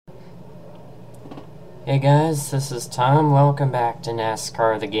Hey guys, this is Tom. Welcome back to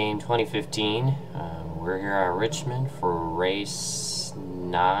NASCAR The Game 2015. We're here at Richmond for race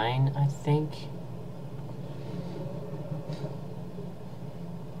 9, I think.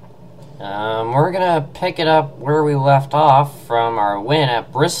 We're gonna pick it up where we left off from our win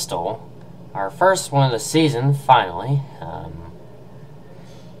at Bristol. Our first one of the season, finally.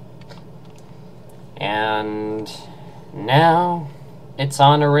 And now it's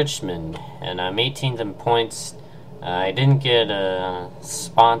on to Richmond, and I'm 18th in points. I didn't get a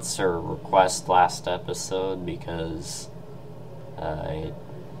sponsor request last episode because I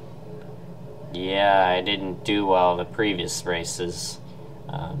didn't do well the previous races.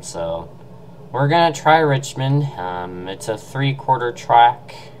 So we're gonna try Richmond. It's a three-quarter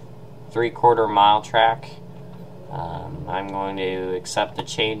mile track. I'm going to accept the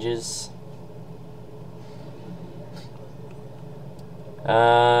changes.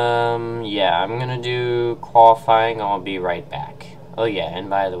 Yeah, I'm gonna do qualifying. I'll be right back. Oh yeah, and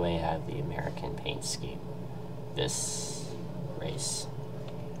by the way, I have the American paint scheme this race.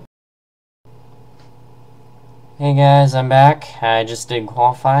 Hey guys, I'm back. I just did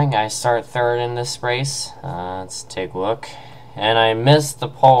qualifying. I start third in this race. Let's take a look. And I missed the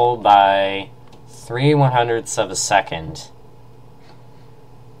pole by 3/100ths of a second.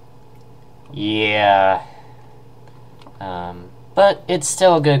 Yeah. But it's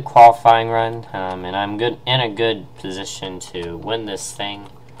still a good qualifying run, and I'm in a good position to win this thing.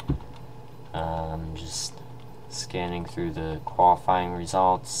 Just scanning through the qualifying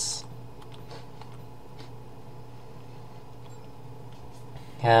results.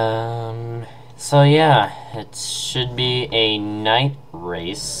 So yeah, it should be a night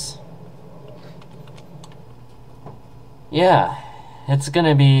race. Yeah, it's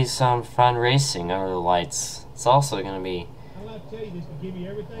gonna be some fun racing under the lights. It's also gonna be... I'll tell you this to give you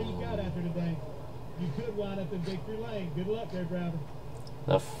everything you got after today. You could wind up in victory lane. Good luck there, driver.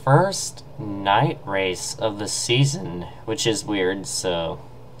 the first night race of the season, which is weird, so...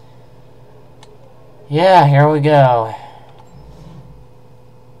 yeah, here we go.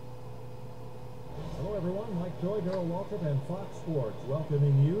 Hello everyone, Mike Joy, Darrell Waltrip, and Fox Sports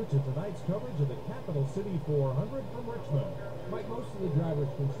welcoming you to tonight's coverage of the Capital City 400 from Richmond. Mike, most of the drivers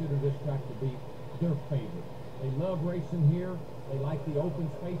consider this track to be their favorite. They love racing here. They like the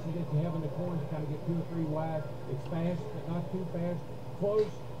open spaces that you have in the corners, kind of get 2 or 3 wide. It's fast, but not too fast. Close,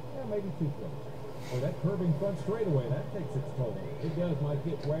 yeah, maybe too close. Or that curving front straightaway, that takes its toll. It does, Mike.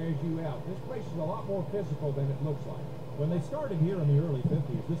 It wears you out. This race is a lot more physical than it looks like. When they started here in the early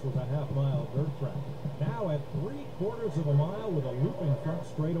 50s, this was a half-mile dirt track. Now at 3/4 of a mile with a looping front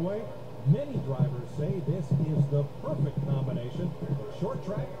straightaway, many drivers say this is the perfect combination of short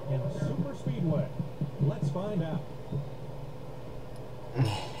track and super speedway. Let's find out.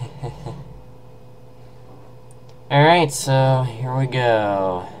 Alright, so here we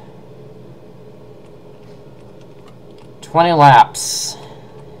go. 20 laps.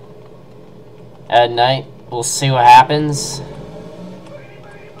 At night, we'll see what happens.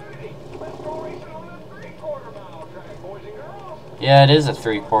 Yeah, it is a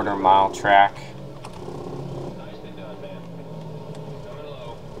 3/4 mile track.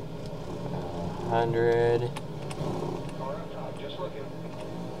 100.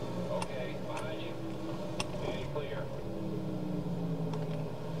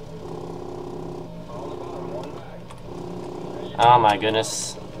 Oh my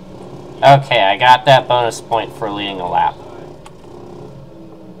goodness. Okay, I got that bonus point for leading a lap.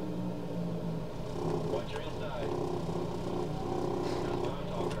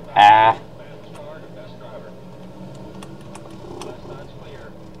 Ah.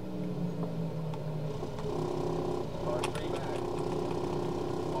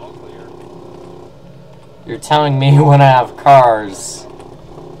 You're telling me when I have cars.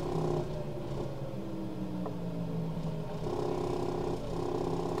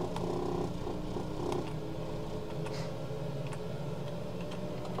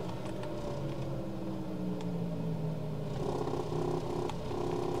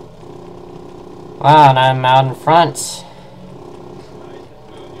 Wow, and I'm out in front.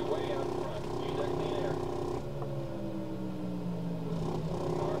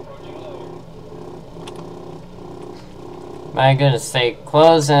 My goodness, they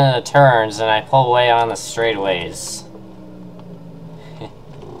close in the turns and I pull away on the straightaways.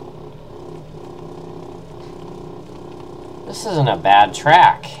 This isn't a bad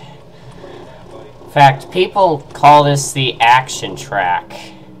track. In fact, people call this the action track,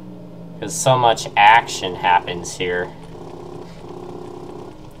 because so much action happens here.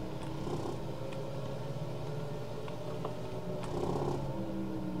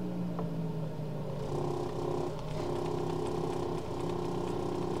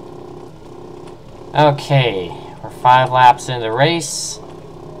 Okay, we're 5 laps in the race.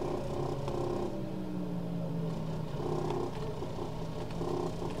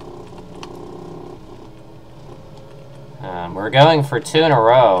 We're going for 2 in a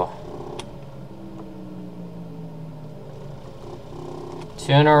row.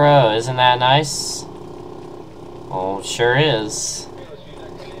 2 in a row, isn't that nice? Well, it sure is.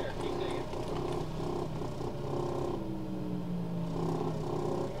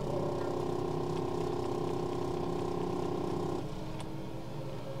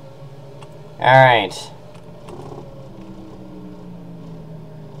 Alright.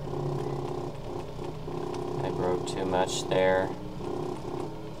 I broke too much there.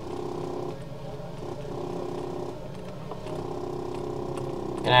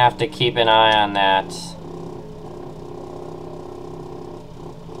 Gonna have to keep an eye on that.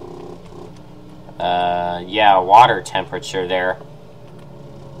 Yeah, water temperature there.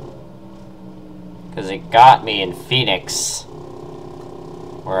 Because it got me in Phoenix,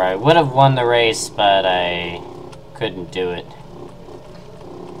 where I would have won the race, but I couldn't do it.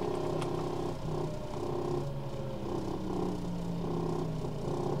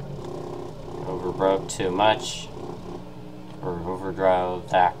 Overbroke too much, or overdrove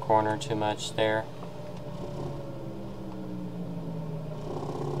that corner too much there.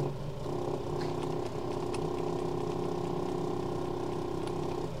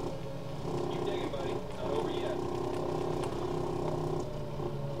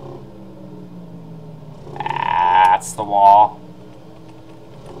 That's the wall.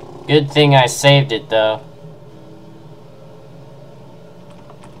 Good thing I saved it though.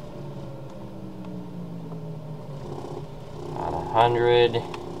 On 100.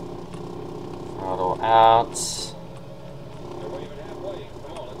 Throttle out.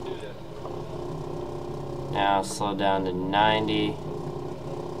 Now slow down to 90.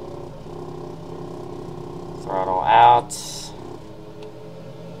 Throttle out.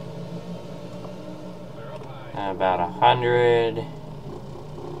 About 100.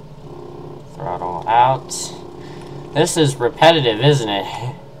 Throttle out. This is repetitive, isn't it?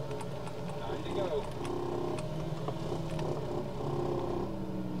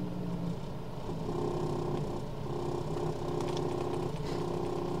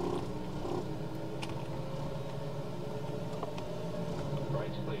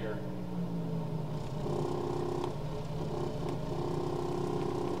 Right's clear.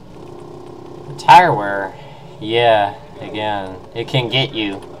 The tire wear. Yeah, again, it can get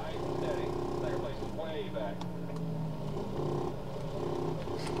you.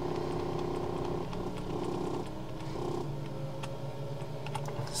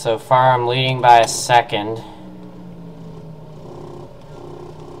 So far, I'm leading by a second.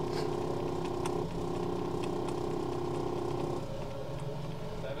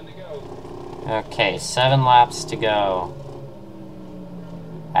 Okay, 7 laps to go.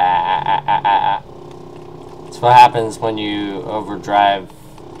 That's what happens when you overdrive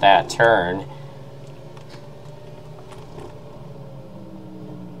that turn.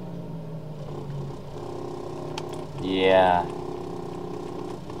 Yeah.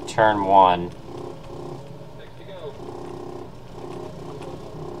 Turn 1.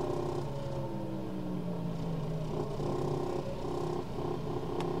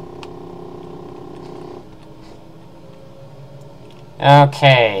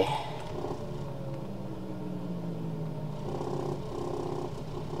 Okay.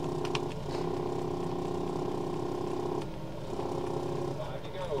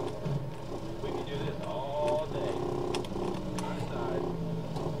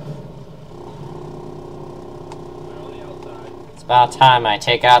 It's about time I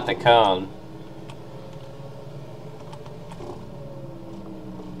take out the cone.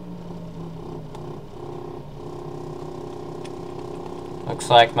 Looks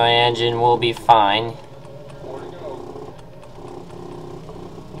like my engine will be fine.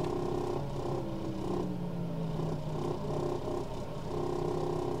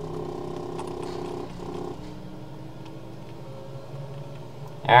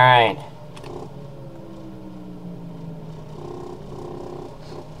 Alright.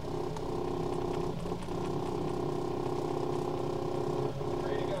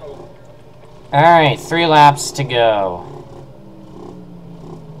 Alright, 3 laps to go.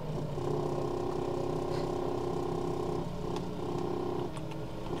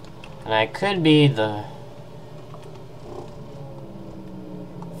 And I could be the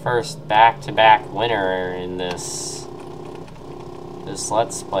first back-to-back winner in this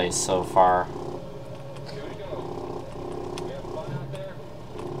Let's Play so far. Here we go. We have fun out there.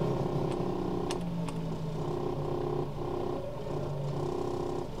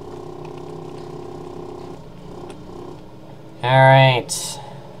 Alright.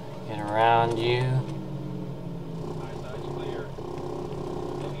 Get around you. Eyeside's clear.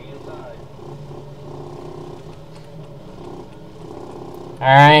 Looking inside.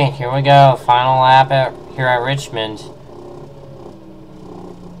 Alright, here we go. Final lap here at Richmond.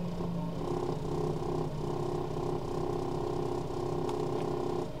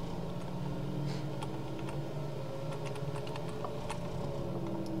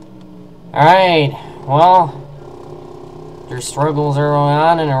 Alright, well, their struggles early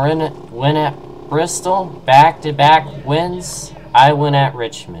on and a win at Bristol. Back-to-back wins. I win at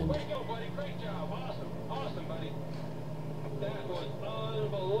Richmond. Way to go, buddy. Great job. Awesome. Awesome, buddy. That was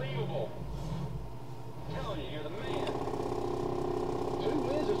unbelievable. I'm telling you, you're the man. 2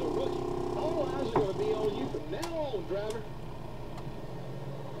 wins as a rookie. All eyes are going to be on you from now on, driver.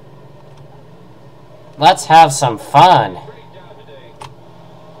 Let's have some fun. Great job today.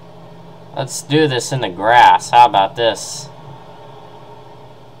 Let's do this in the grass. How about this?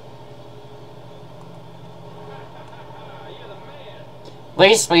 You're the man. At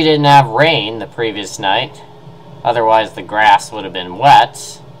least we didn't have rain the previous night. Otherwise the grass would have been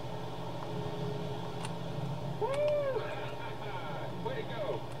wet. Woo! Way to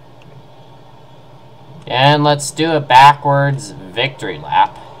go. And let's do a backwards victory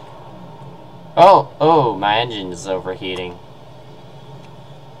lap. Oh, my engine is overheating.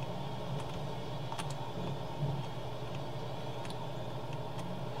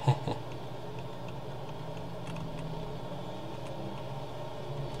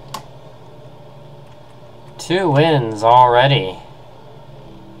 Two wins already.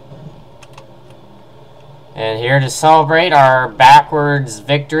 And here to celebrate our backwards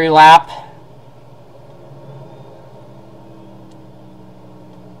victory lap.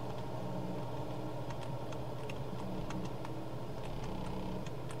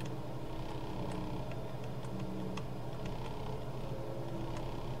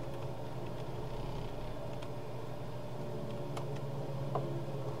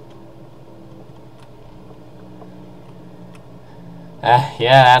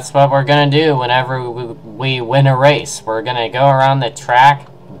 Yeah, that's what we're gonna do whenever we win a race. We're gonna go around the track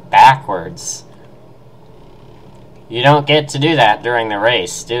backwards. You don't get to do that during the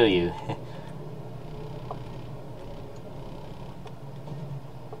race, do you?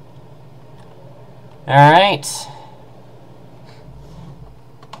 Alright.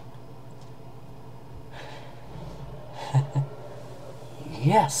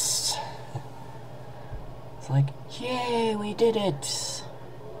 Yes. It's like, yay, we did it.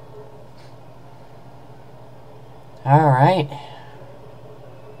 Alright.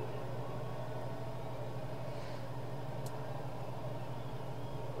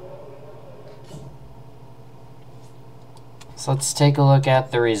 So let's take a look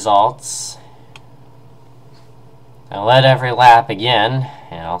at the results. I led every lap again,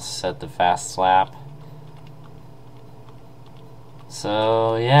 and I'll set the fast lap.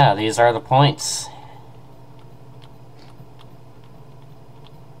 So yeah, these are the points.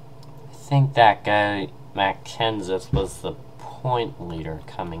 I think that guy, Matt Kenseth, was the point leader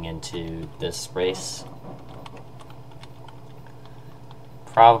coming into this race.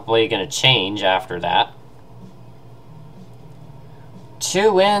 Probably gonna change after that.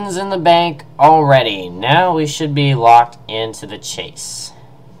 2 wins in the bank already. Now we should be locked into the chase.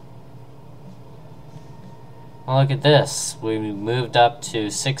 Well, look at this. We moved up to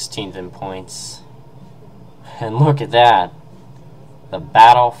 16th in points. And look at that. The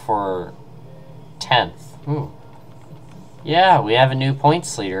battle for 10th. Yeah, we have a new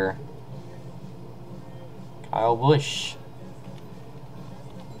points leader. Kyle Busch.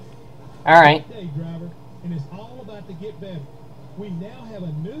 Alright. Day, driver, and it's all about to get better. We now have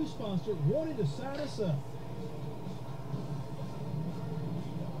a new sponsor wanting to sign us up.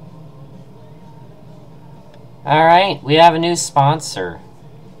 Alright, we have a new sponsor.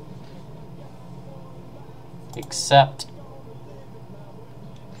 Accept.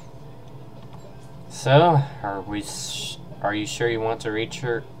 So, are you sure you want to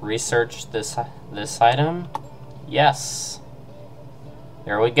research this item? Yes.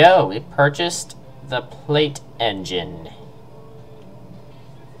 There we go. We purchased the plate engine.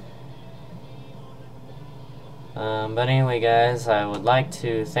 But anyway, guys, I would like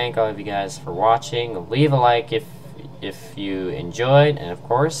to thank all of you guys for watching. Leave a like if you enjoyed, and of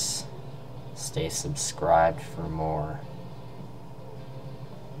course, stay subscribed for more.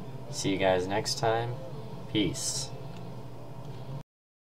 See you guys next time. Peace.